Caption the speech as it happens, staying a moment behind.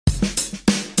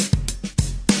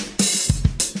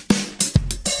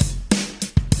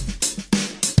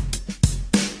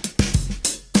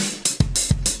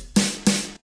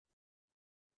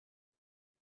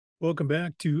Welcome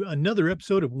back to another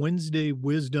episode of Wednesday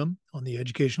Wisdom on the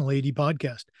Educational AD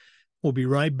Podcast. We'll be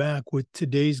right back with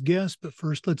today's guest, but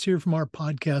first let's hear from our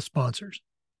podcast sponsors.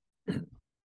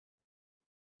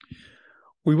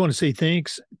 We want to say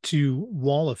thanks to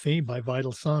Wall of Fame by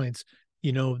Vital Signs.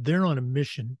 You know, they're on a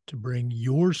mission to bring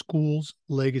your school's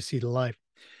legacy to life.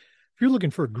 If you're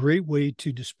looking for a great way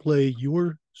to display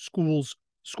your school's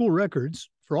school records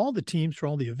for all the teams, for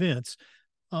all the events,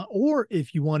 or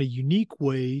if you want a unique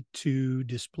way to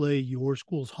display your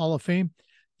school's Hall of Fame,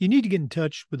 you need to get in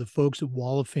touch with the folks at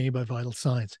Wall of Fame by Vital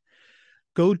Signs.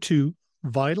 Go to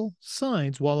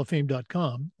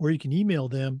vitalsignswalloffame.com, or you can email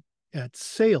them at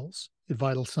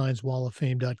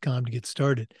sales@vitalsignswalloffame.com to get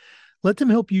started. Let them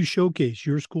help you showcase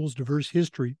your school's diverse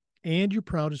history and your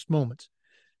proudest moments.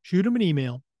 Shoot them an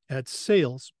email at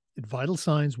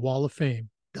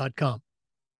sales@vitalsignswalloffame.com.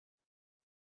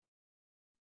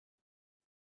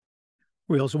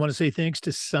 We also want to say thanks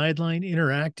to Sideline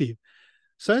Interactive.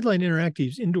 Sideline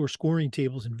Interactive's indoor scoring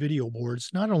tables and video boards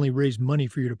not only raise money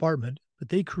for your department, but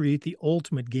they create the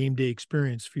ultimate game day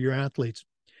experience for your athletes.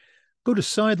 Go to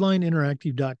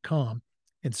sidelineinteractive.com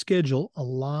and schedule a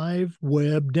live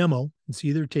web demo and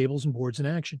see their tables and boards in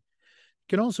action.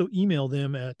 You can also email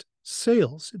them at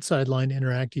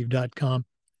sales@sidelineinteractive.com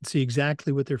and see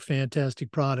exactly what their fantastic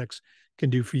products can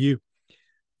do for you.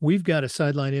 We've got a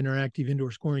Sideline Interactive indoor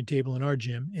scoring table in our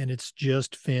gym, and it's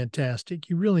just fantastic.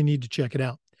 You really need to check it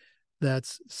out.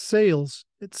 That's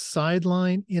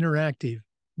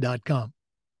sales@sidelineinteractive.com.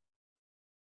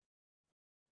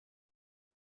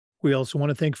 We also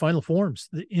want to thank Final Forms,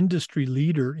 the industry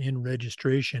leader in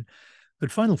registration.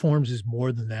 But Final Forms is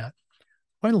more than that.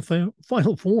 Final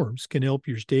Forms can help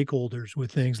your stakeholders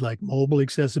with things like mobile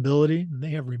accessibility, and they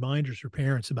have reminders for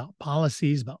parents about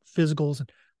policies, about physicals,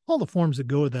 and all the forms that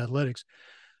go with athletics.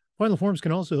 Final Forms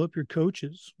can also help your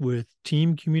coaches with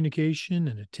team communication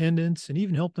and attendance, and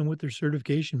even help them with their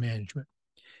certification management.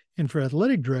 And for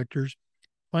athletic directors,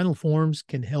 Final Forms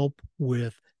can help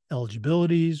with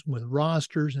eligibilities, with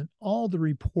rosters, and all the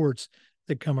reports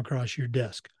that come across your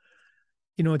desk.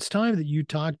 You know, it's time that you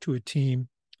talk to a team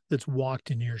that's walked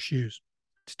in your shoes.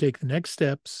 To take the next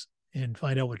steps and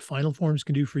find out what Final Forms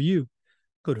can do for you,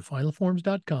 go to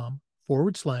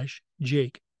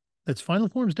finalforms.com/Jake. That's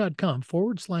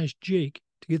finalforms.com/Jake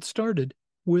to get started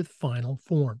with Final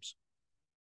Forms.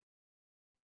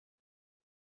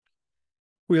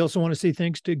 We also want to say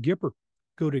thanks to Gipper.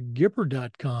 Go to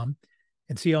Gipper.com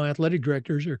and see how athletic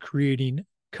directors are creating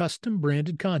custom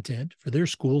branded content for their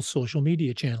school's social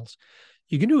media channels.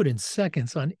 You can do it in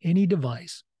seconds on any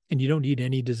device, and you don't need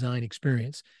any design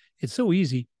experience. It's so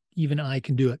easy, even I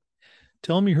can do it.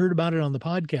 Tell them you heard about it on the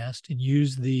podcast and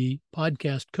use the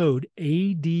podcast code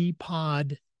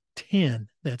ADPOD10.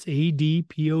 That's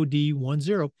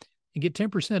ADPOD10 and get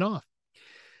 10% off.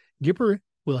 Gipper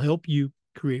will help you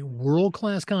create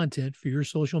world-class content for your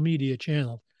social media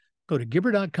channel. Go to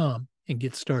Gipper.com and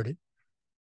get started.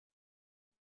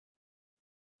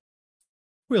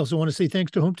 We also want to say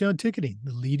thanks to Hometown Ticketing,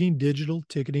 the leading digital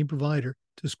ticketing provider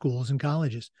to schools and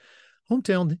colleges.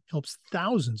 Hometown helps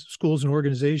thousands of schools and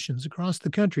organizations across the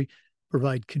country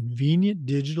provide convenient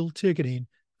digital ticketing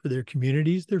for their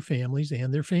communities, their families,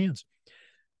 and their fans.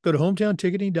 Go to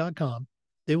hometownticketing.com.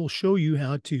 They will show you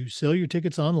how to sell your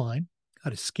tickets online,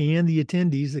 how to scan the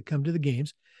attendees that come to the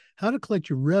games, how to collect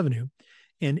your revenue,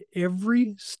 and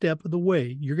every step of the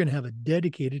way, you're going to have a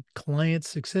dedicated client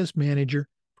success manager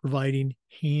providing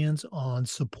hands-on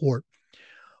support.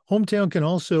 Hometown can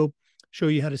also show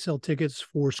you how to sell tickets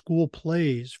for school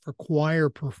plays, for choir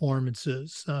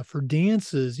performances, for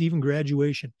dances, even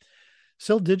graduation.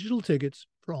 Sell digital tickets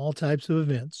for all types of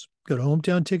events. Go to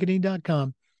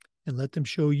hometownticketing.com and let them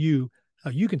show you how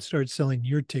you can start selling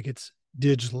your tickets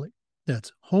digitally.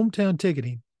 That's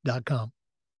hometownticketing.com.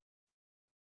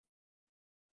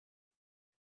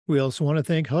 We also want to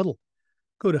thank Hudl.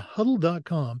 Go to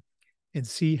Hudl.com and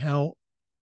see how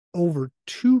over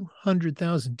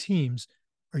 200,000 teams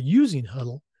are using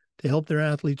Hudl to help their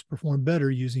athletes perform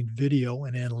better using video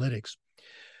and analytics.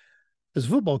 As a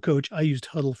football coach, I used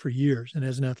Hudl for years, and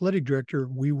as an athletic director,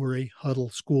 we were a Hudl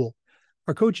school.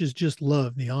 Our coaches just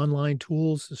loved the online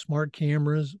tools, the smart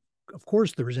cameras. Of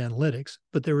course, there was analytics,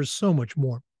 but there was so much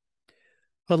more.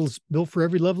 Hudl's built for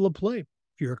every level of play.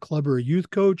 If you're a club or a youth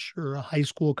coach or a high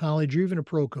school, college, or even a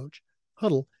pro coach,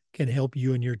 Hudl can help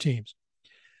you and your teams.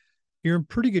 You're in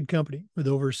pretty good company with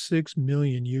over 6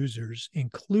 million users,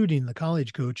 including the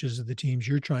college coaches of the teams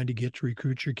you're trying to get to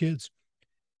recruit your kids.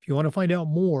 If you want to find out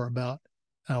more about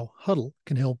how Hudl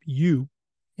can help you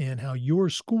and how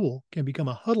your school can become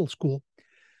a Hudl school,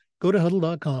 go to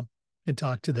Hudl.com and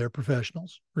talk to their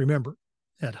professionals. Remember,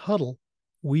 At Huddle,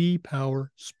 we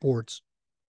power sports.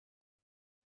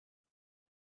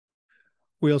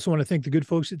 We also want to thank the good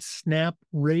folks at Snap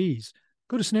Raise.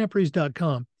 Go to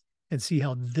snapraise.com and see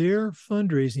how their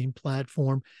fundraising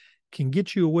platform can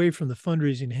get you away from the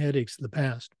fundraising headaches of the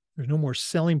past. There's no more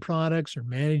selling products or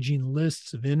managing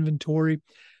lists of inventory.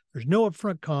 There's no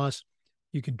upfront costs.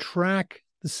 You can track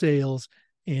the sales,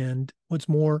 and what's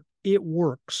more, it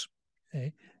works.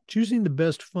 Okay? Choosing the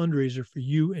best fundraiser for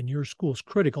you and your school is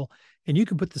critical, and you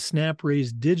can put the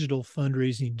SnapRaise digital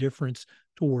fundraising difference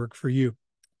to work for you.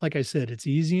 Like I said, it's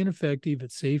easy and effective,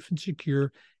 it's safe and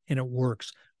secure, and it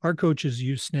works. Our coaches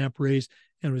use SnapRaise,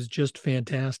 and it was just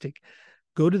fantastic.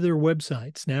 Go to their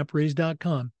website,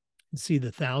 snapraise.com, and see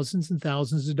the thousands and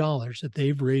thousands of dollars that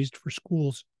they've raised for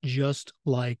schools just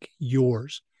like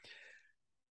yours.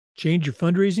 Change your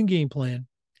fundraising game plan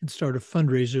and start a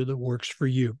fundraiser that works for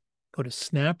you. Go to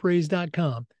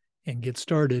snapraise.com and get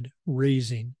started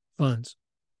raising funds.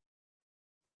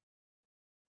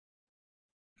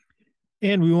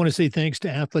 And we want to say thanks to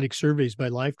Athletic Surveys by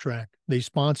Lifetrack. They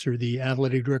sponsor the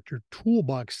Athletic Director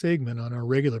Toolbox segment on our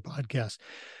regular podcast.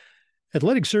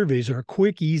 Athletic surveys are a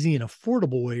quick, easy, and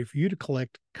affordable way for you to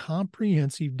collect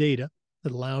comprehensive data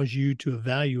that allows you to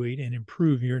evaluate and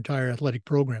improve your entire athletic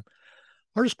program.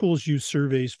 Our schools use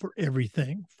surveys for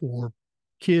everything, for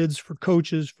kids, for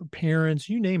coaches, for parents,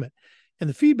 you name it. And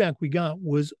the feedback we got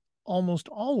was almost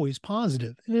always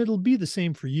positive, and it'll be the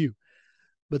same for you.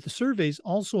 But the surveys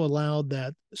also allowed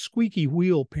that squeaky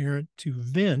wheel parent to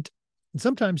vent, and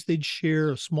sometimes they'd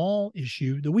share a small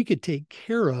issue that we could take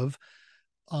care of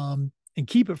and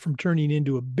keep it from turning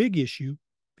into a big issue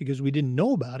because we didn't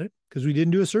know about it because we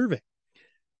didn't do a survey.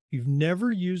 If you've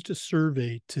never used a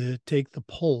survey to take the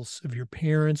pulse of your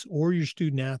parents or your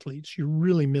student athletes, you're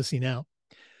really missing out.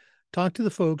 Talk to the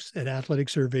folks at Athletic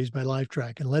Surveys by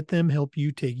Lifetrack and let them help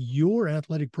you take your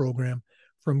athletic program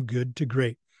from good to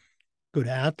great. Go to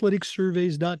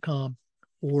athleticsurveys.com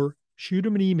or shoot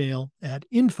them an email at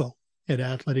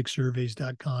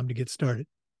info@athleticsurveys.com to get started.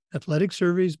 Athletic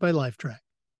Surveys by Lifetrack.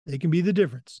 They can be the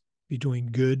difference between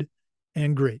good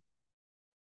and great.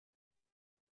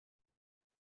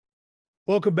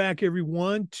 Welcome back,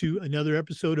 everyone, to another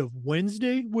episode of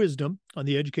Wednesday Wisdom on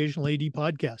the Educational AD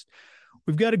Podcast.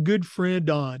 We've got a good friend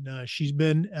on. She's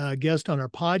been a guest on our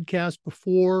podcast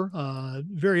before,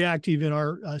 very active in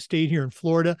our state here in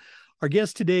Florida. Our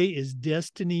guest today is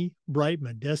Destiny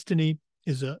Brightman. Destiny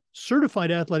is a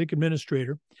certified athletic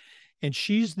administrator, and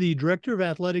she's the director of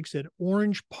athletics at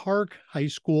Orange Park High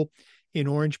School in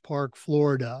Orange Park,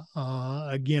 Florida.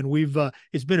 Again,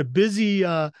 it's been a busy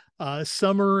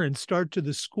summer and start to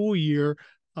the school year,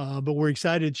 but we're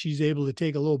excited she's able to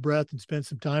take a little breath and spend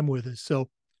some time with us. So,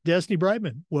 Destiny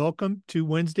Brightman, welcome to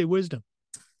Wednesday Wisdom.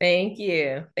 Thank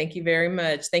you. Thank you very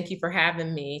much. Thank you for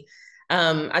having me.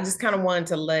 I just kind of wanted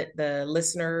to let the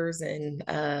listeners and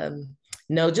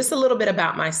know just a little bit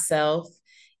about myself.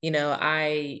 You know,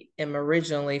 I am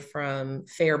originally from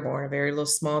Fairborn, a very little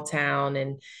small town.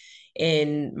 And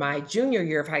in my junior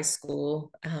year of high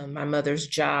school, my mother's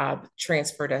job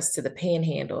transferred us to the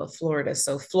Panhandle of Florida.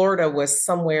 So Florida was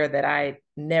somewhere that I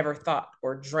never thought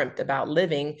or dreamt about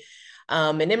living.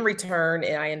 And in return,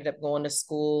 I ended up going to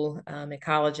school in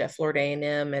college at Florida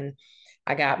A&M, and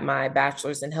I got my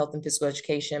bachelor's in health and physical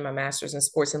education, my master's in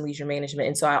sports and leisure management.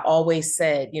 And so I always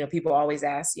said, you know, people always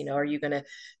ask, you know, are you going to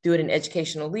do it in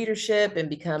educational leadership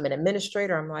and become an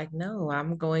administrator? I'm like, no,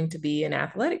 I'm going to be an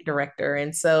athletic director.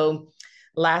 And so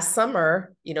last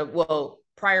summer, you know, well,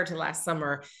 prior to last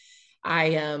summer,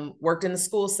 I worked in the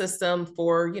school system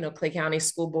for, you know, Clay County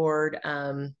School Board.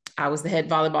 I was the head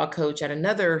volleyball coach at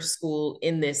another school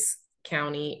in this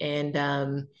county.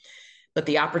 And but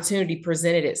the opportunity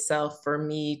presented itself for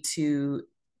me to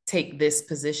take this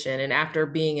position. And after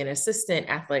being an assistant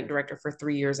athletic director for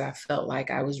 3 years, I felt like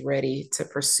I was ready to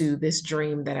pursue this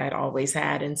dream that I'd always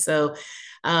had. And so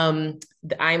I'm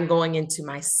going into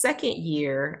my second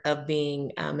year of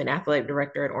being an athletic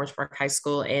director at Orange Park High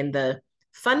School. And the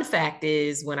fun fact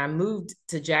is, when I moved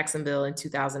to Jacksonville in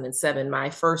 2007, my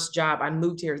first job, I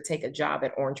moved here to take a job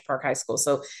at Orange Park High School.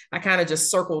 So I kind of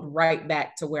just circled right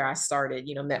back to where I started,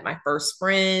 you know, met my first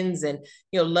friends and,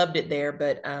 you know, loved it there,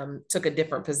 but took a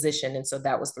different position. And so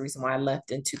that was the reason why I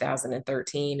left in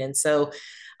 2013. And so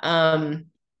I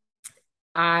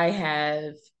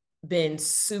have been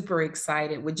super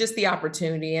excited with just the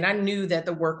opportunity. And I knew that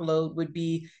the workload would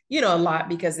be, you know, a lot,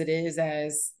 because it is,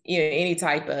 as, you know, any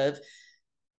type of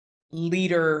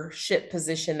leadership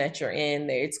position that you're in,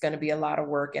 it's going to be a lot of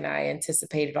work, and I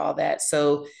anticipated all that.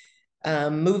 So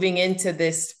moving into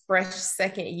this fresh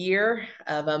second year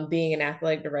of being an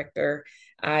athletic director,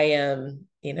 I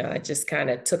I just kind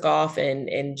of took off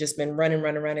and just been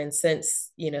running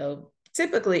since,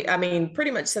 typically, I mean,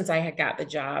 pretty much since I had got the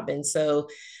job. And so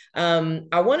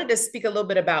I wanted to speak a little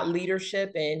bit about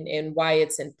leadership and why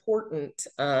it's important.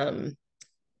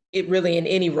 It really in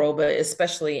any role, but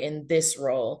especially in this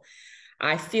role.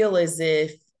 I feel as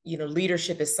if,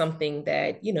 leadership is something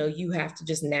that, you have to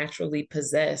just naturally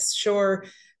possess. Sure,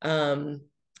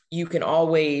 you can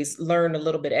always learn a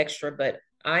little bit extra, but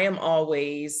I've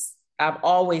always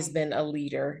been a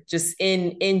leader just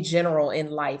in general in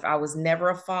life. I was never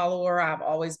a follower. I've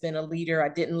always been a leader. I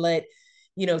didn't let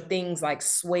things like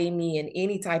sway me in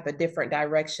any type of different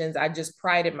directions. I just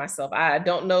prided myself. I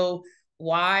don't know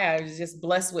why. I was just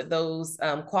blessed with those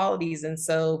qualities. And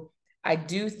so I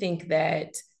do think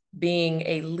that being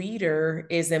a leader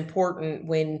is important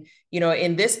when,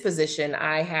 in this position,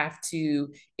 I have to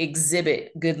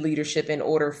exhibit good leadership in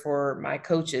order for my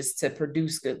coaches to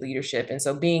produce good leadership. And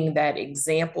so being that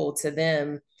example to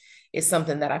them is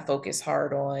something that I focus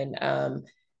hard on.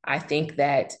 I think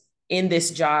that in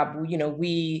this job,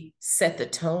 we set the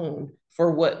tone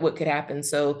for what could happen.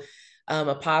 So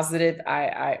a positive,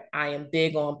 I am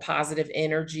big on positive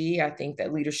energy. I think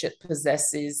that leadership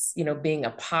possesses, being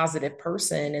a positive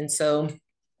person. And so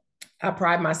I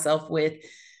pride myself with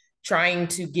trying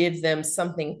to give them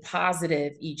something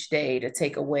positive each day to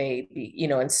take away,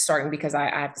 and starting because I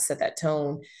have to set that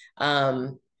tone.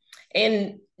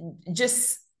 And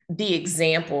just the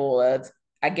example of,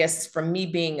 I guess, from me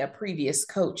being a previous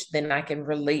coach, then I can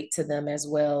relate to them as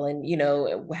well. And,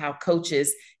 how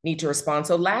coaches need to respond.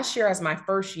 So last year, as my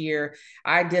first year,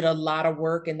 I did a lot of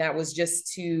work, and that was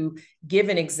just to give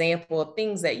an example of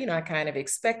things that, I kind of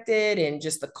expected and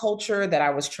just the culture that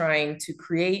I was trying to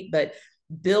create, but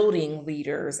building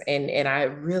leaders. And I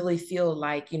really feel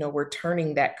like, we're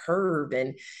turning that curve,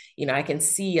 and, I can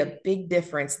see a big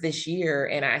difference this year.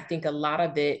 And I think a lot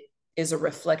of it is a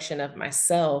reflection of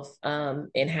myself,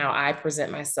 and how I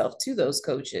present myself to those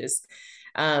coaches.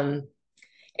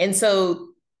 And so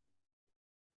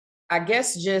I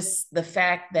guess just the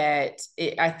fact that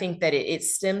I think that it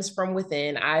stems from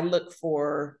within. I look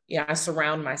for, I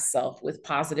surround myself with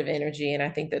positive energy. And I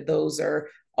think that those are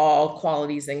all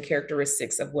qualities and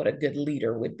characteristics of what a good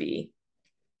leader would be.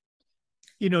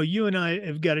 You and I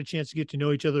have got a chance to get to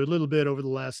know each other a little bit over the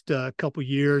last couple of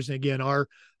years. And again, our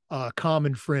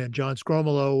common friend, John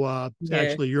Scromolo, is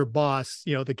actually your boss,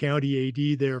 the county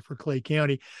AD there for Clay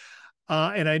County.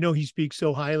 And I know he speaks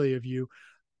so highly of you.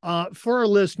 For our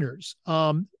listeners,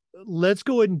 let's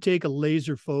go ahead and take a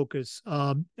laser focus.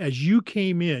 As you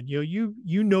came in,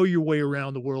 you know your way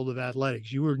around the world of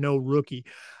athletics. You were no rookie.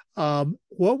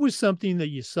 What was something that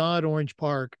you saw at Orange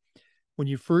Park when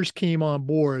you first came on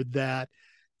board that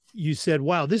you said,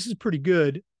 wow, this is pretty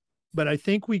good, but I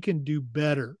think we can do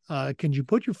better? Can you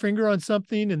put your finger on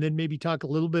something and then maybe talk a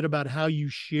little bit about how you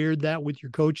shared that with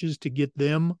your coaches to get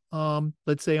them,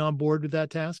 let's say, on board with that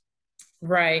task?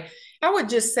 Right. I would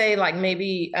just say, like,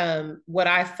 maybe what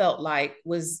I felt like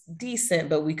was decent,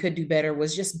 but we could do better,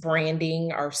 was just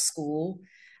branding our school.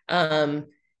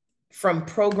 From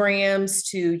programs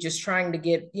to just trying to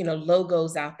get,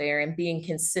 logos out there and being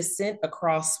consistent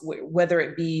across whether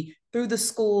it be through the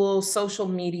school, social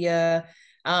media.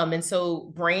 And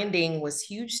so branding was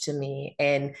huge to me.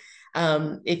 And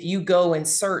if you go and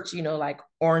search, like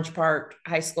Orange Park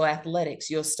High School athletics,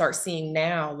 you'll start seeing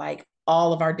now like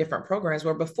all of our different programs,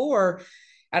 where before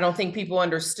I don't think people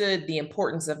understood the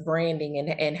importance of branding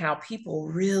and how people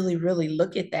really, really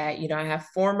look at that. I have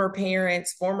former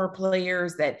parents, former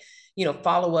players that,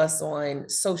 follow us on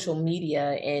social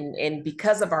media, and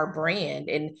because of our brand.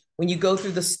 And when you go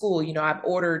through the school, I've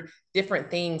ordered different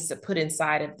things to put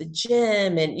inside of the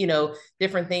gym, and,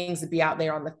 different things to be out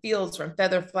there on the fields, from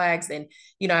feather flags. And,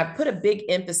 I've put a big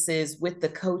emphasis with the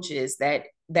coaches that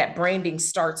branding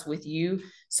starts with you.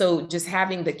 So just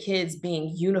having the kids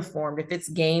being uniformed, if it's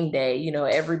game day,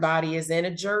 everybody is in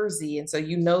a jersey. And so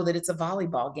that it's a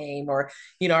volleyball game, or,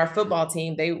 our football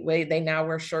team, they now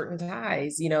wear shirt and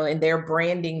ties, and they're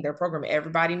branding their program.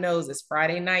 Everybody knows it's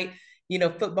Friday night,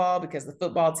 football, because the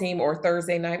football team, or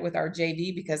Thursday night with our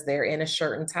JV because they're in a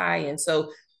shirt and tie. And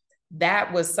so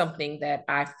that was something that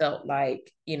I felt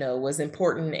like, was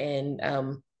important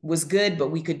and was good, but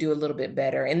we could do a little bit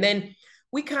better. And then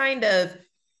we kind of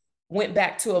went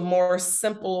back to a more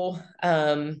simple,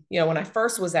 when I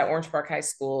first was at Orange Park High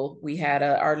School, we had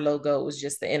our logo was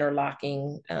just the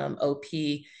interlocking OP.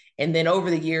 And then over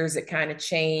the years, it kind of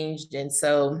changed. And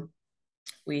so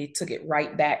we took it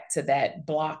right back to that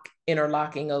block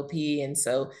interlocking OP. And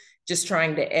so just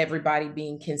trying to everybody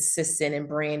being consistent in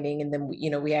branding. And then,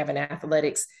 we have an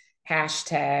athletics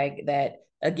hashtag that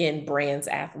again, brands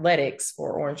athletics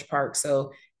for Orange Park.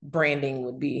 So branding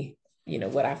would be,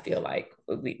 what I feel like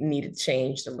would be needed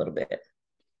changed a little bit.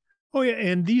 Oh yeah,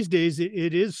 and these days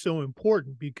it is so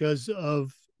important because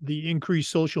of the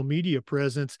increased social media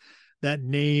presence. That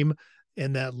name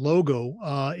and that logo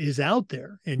is out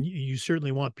there, and you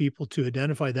certainly want people to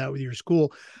identify that with your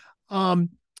school. Um,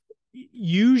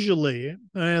 Usually,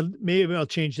 maybe I'll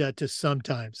change that to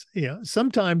sometimes.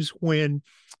 Sometimes when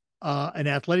an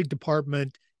athletic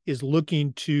department is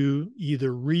looking to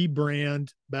either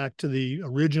rebrand back to the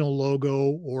original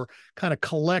logo or kind of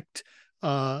collect,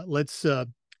 let's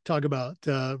talk about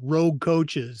rogue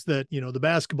coaches that, the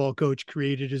basketball coach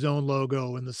created his own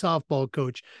logo and the softball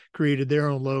coach created their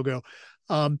own logo.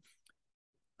 Um,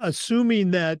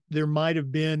 Assuming that there might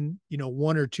have been,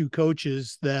 one or two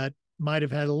coaches that might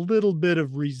have had a little bit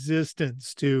of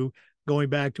resistance to going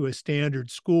back to a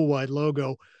standard school-wide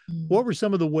logo. What were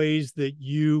some of the ways that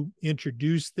you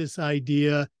introduced this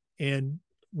idea and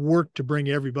worked to bring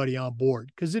everybody on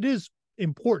board? Because it is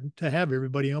important to have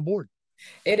everybody on board.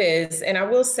 It is. And I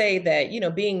will say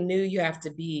that, being new, you have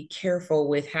to be careful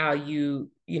with how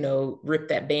rip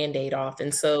that Band-Aid off.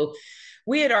 And so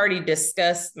we had already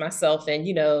discussed, myself and,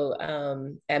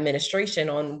 administration,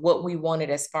 on what we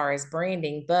wanted as far as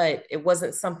branding, but it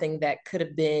wasn't something that could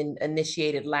have been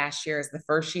initiated last year as the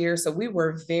first year. So we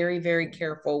were very, very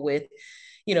careful with,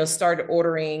 started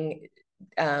ordering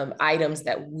items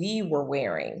that we were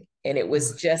wearing. And it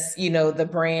was just, the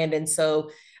brand. And so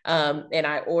and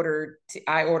I ordered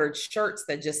shirts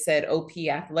that just said OP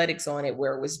Athletics on it,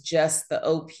 where it was just the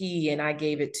OP, and I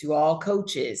gave it to all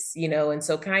coaches, and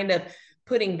so kind of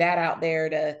putting that out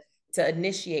there to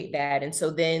initiate that. And so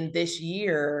then this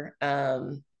year,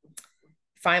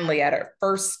 finally, at our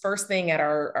first thing at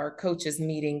our coaches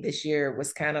meeting this year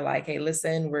was kind of like, hey,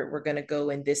 listen, we're going to go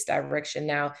in this direction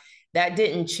now. That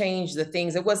didn't change the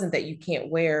things. It wasn't that you can't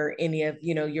wear any of,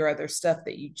 your other stuff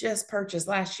that you just purchased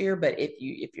last year. But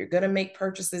if you're going to make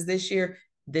purchases this year,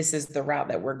 this is the route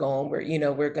that we're going.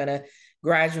 We're going to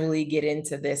gradually get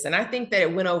into this. And I think that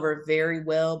it went over very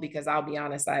well, because I'll be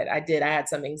honest, I had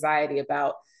some anxiety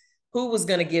about who was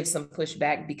going to give some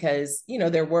pushback, because,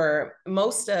 there were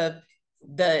most of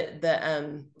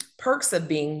the perks of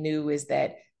being new is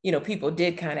that, people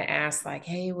did kind of ask like,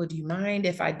 hey, well, do you mind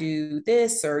if I do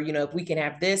this? Or, if we can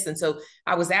have this. And so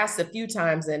I was asked a few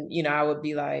times, and, I would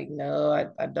be like, no,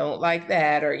 I don't like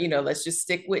that. Or, let's just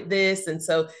stick with this. And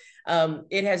so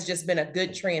it has just been a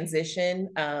good transition.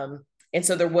 And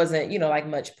so there wasn't, like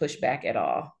much pushback at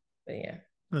all. But yeah.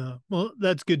 Well,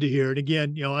 that's good to hear. And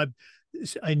again,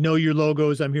 I know your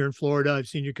logos. I'm here in Florida. I've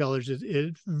seen your colors.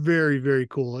 It's very, very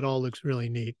cool. It all looks really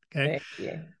neat. Okay. Thank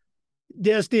you.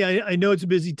 Destiny, I know it's a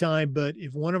busy time, but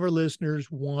if one of our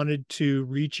listeners wanted to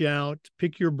reach out,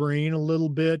 pick your brain a little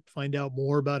bit, find out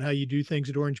more about how you do things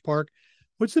at Orange Park,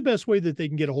 what's the best way that they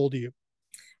can get a hold of you?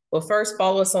 Well, first,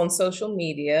 follow us on social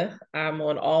media. I'm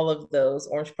on all of those,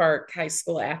 Orange Park High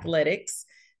School Athletics.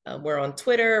 We're on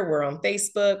Twitter, we're on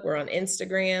Facebook, we're on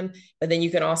Instagram, but then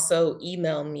you can also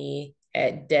email me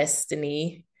at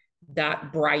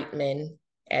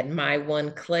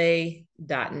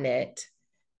destiny.brightman@myoneclay.net.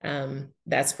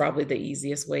 That's probably the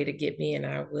easiest way to get me, and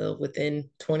I will, within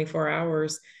 24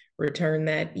 hours, return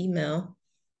that email.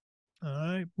 All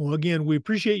right. Well, again, we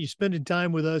appreciate you spending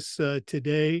time with us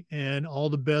today, and all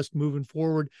the best moving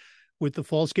forward with the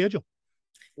fall schedule.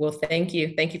 Well, thank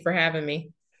you. Thank you for having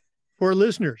me. For our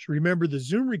listeners, remember the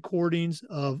Zoom recordings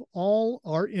of all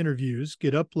our interviews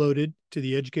get uploaded to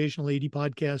the Educational AD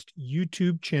Podcast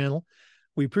YouTube channel.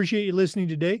 We appreciate you listening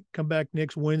today. Come back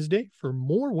next Wednesday for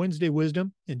more Wednesday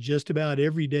wisdom, and just about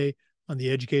every day on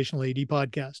the Educational AD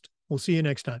Podcast. We'll see you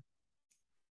next time.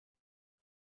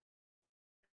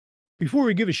 Before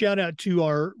we give a shout out to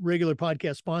our regular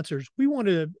podcast sponsors, we want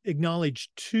to acknowledge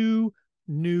two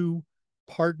new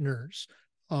partners.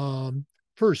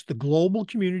 First, the Global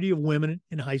Community of Women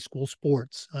in High School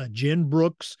Sports. Jen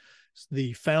Brooks,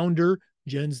 the founder.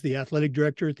 Jen's the athletic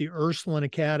director at the Ursuline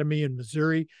Academy in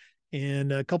Missouri.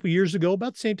 And a couple of years ago,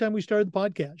 about the same time we started the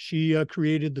podcast, she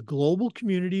created the Global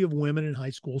Community of Women in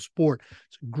High School Sport.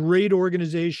 It's a great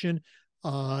organization.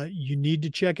 You need to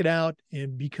check it out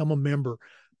and become a member.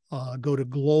 Go to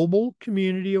Global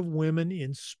Community of Women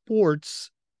in Sports.org.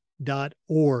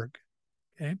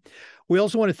 Okay. We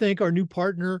also want to thank our new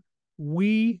partner,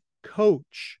 We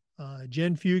Coach.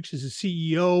 Jen Fuchs is the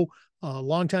CEO,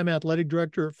 longtime athletic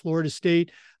director at Florida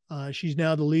State. She's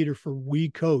now the leader for We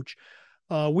Coach.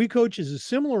 We Coach is a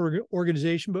similar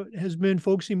organization, but has been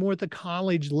focusing more at the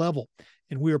college level,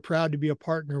 and we are proud to be a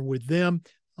partner with them.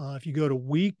 If you go to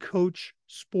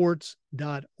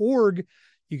wecoachsports.org,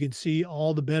 you can see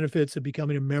all the benefits of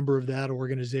becoming a member of that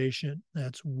organization.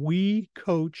 That's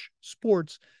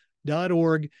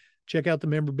wecoachsports.org. Check out the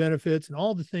member benefits and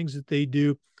all the things that they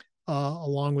do,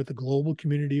 along with the global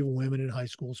community of women in high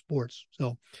school sports.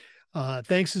 So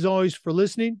thanks as always for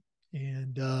listening.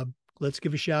 And let's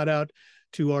give a shout out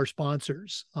to our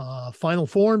sponsors. Final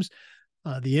Forms,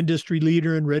 the industry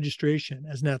leader in registration.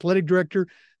 As an athletic director,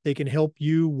 they can help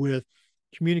you with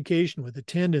communication, with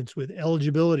attendance, with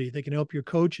eligibility. They can help your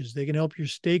coaches. They can help your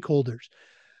stakeholders.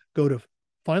 Go to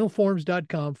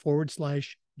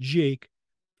finalforms.com/Jake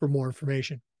for more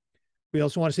information. We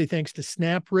also want to say thanks to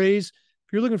SnapRaise.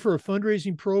 If you're looking for a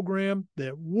fundraising program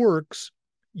that works,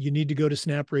 you need to go to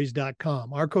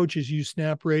snapraise.com. Our coaches use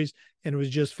SnapRaise, and it was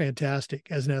just fantastic.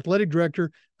 As an athletic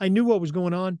director, I knew what was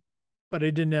going on, but I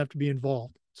didn't have to be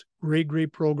involved. It's a great,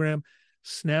 great program,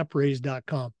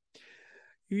 snapraise.com.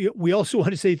 We also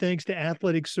want to say thanks to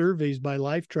Athletic Surveys by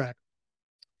Lifetrack.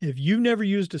 If you've never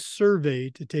used a survey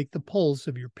to take the pulse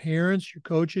of your parents, your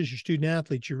coaches, your student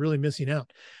athletes, you're really missing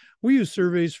out. We use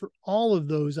surveys for all of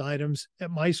those items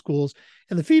at my schools,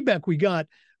 and the feedback we got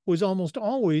was almost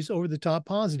always over the top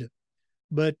positive.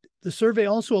 But the survey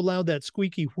also allowed that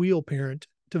squeaky wheel parent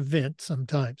to vent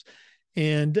sometimes.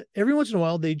 And every once in a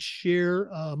while, they'd share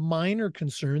a minor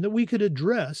concern that we could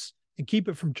address and keep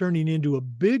it from turning into a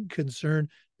big concern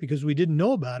because we didn't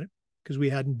know about it because we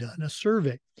hadn't done a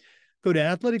survey. Go to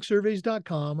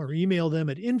athleticsurveys.com or email them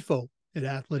at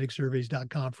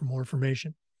info@athleticsurveys.com for more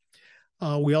information.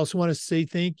 We also want to say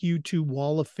thank you to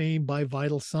Wall of Fame by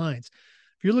Vital Signs.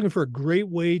 If you're looking for a great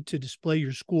way to display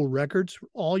your school records for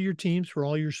all your teams, for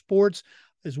all your sports,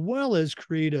 as well as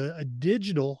create a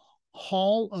digital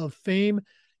Hall of Fame,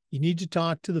 you need to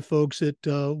talk to the folks at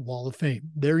Wall of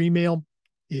Fame. Their email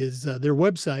is, their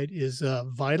website is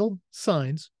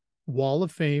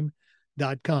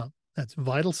vitalsignswalloffame.com. That's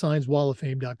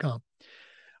vitalsignswalloffame.com.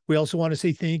 We also want to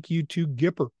say thank you to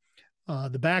Gipper.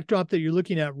 The backdrop that you're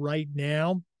looking at right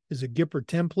now is a Gipper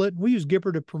template. We use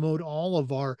Gipper to promote all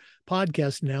of our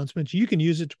podcast announcements. You can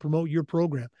use it to promote your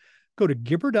program. Go to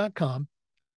Gipper.com,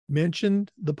 mention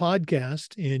the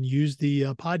podcast, and use the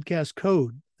podcast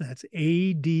code. That's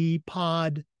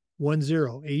ADPOD10,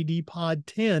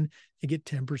 ADPOD10, and get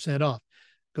 10% off.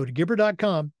 Go to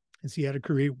Gipper.com and see how to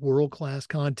create world-class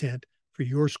content for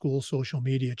your school social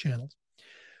media channels.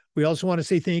 We also want to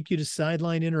say thank you to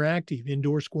Sideline Interactive,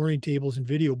 indoor scoring tables and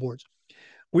video boards.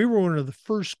 We were one of the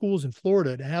first schools in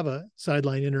Florida to have a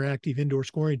Sideline Interactive indoor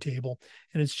scoring table,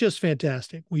 and it's just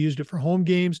fantastic. We used it for home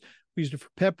games. We used it for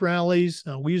pep rallies.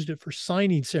 We used it for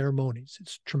signing ceremonies.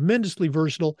 It's tremendously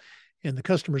versatile, and the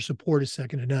customer support is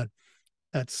second to none.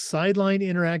 That's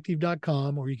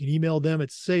sidelineinteractive.com, or you can email them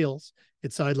at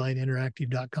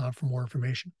sales@sidelineinteractive.com for more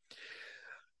information.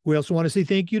 We also want to say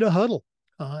thank you to Huddle.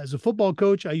 As a football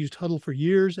coach, I used Huddle for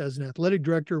years. As an athletic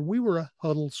director, we were a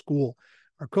Huddle school.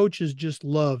 Our coaches just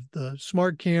loved the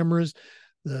smart cameras,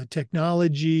 the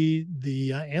technology,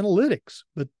 the analytics,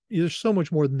 but there's so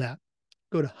much more than that.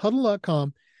 Go to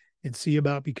huddle.com and see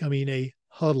about becoming a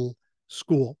Huddle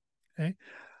school. Okay.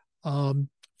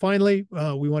 Finally,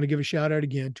 we want to give a shout out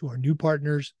again to our new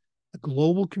partners, the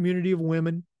global community of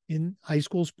women in high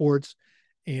school sports,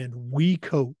 and We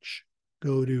Coach.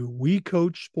 Go to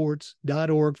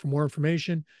wecoachsports.org for more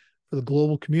information for the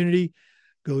global community.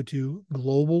 Go to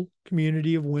Global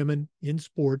Community of Women in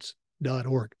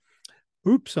Sports.org.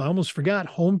 Oops, I almost forgot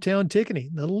Hometown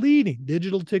Ticketing, the leading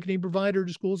digital ticketing provider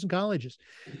to schools and colleges.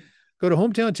 Go to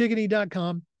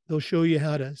hometownticketing.com. They'll show you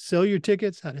how to sell your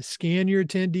tickets, how to scan your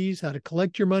attendees, how to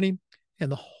collect your money.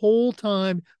 And the whole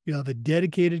time you have a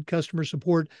dedicated customer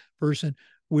support person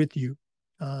with you.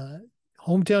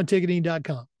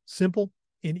 Hometownticketing.com. Simple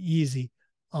and easy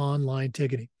online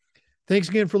ticketing. Thanks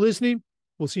again for listening.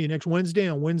 We'll see you next Wednesday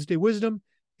on Wednesday Wisdom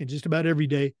and just about every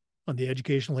day on the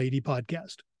Educational AD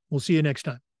Podcast. We'll see you next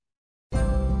time.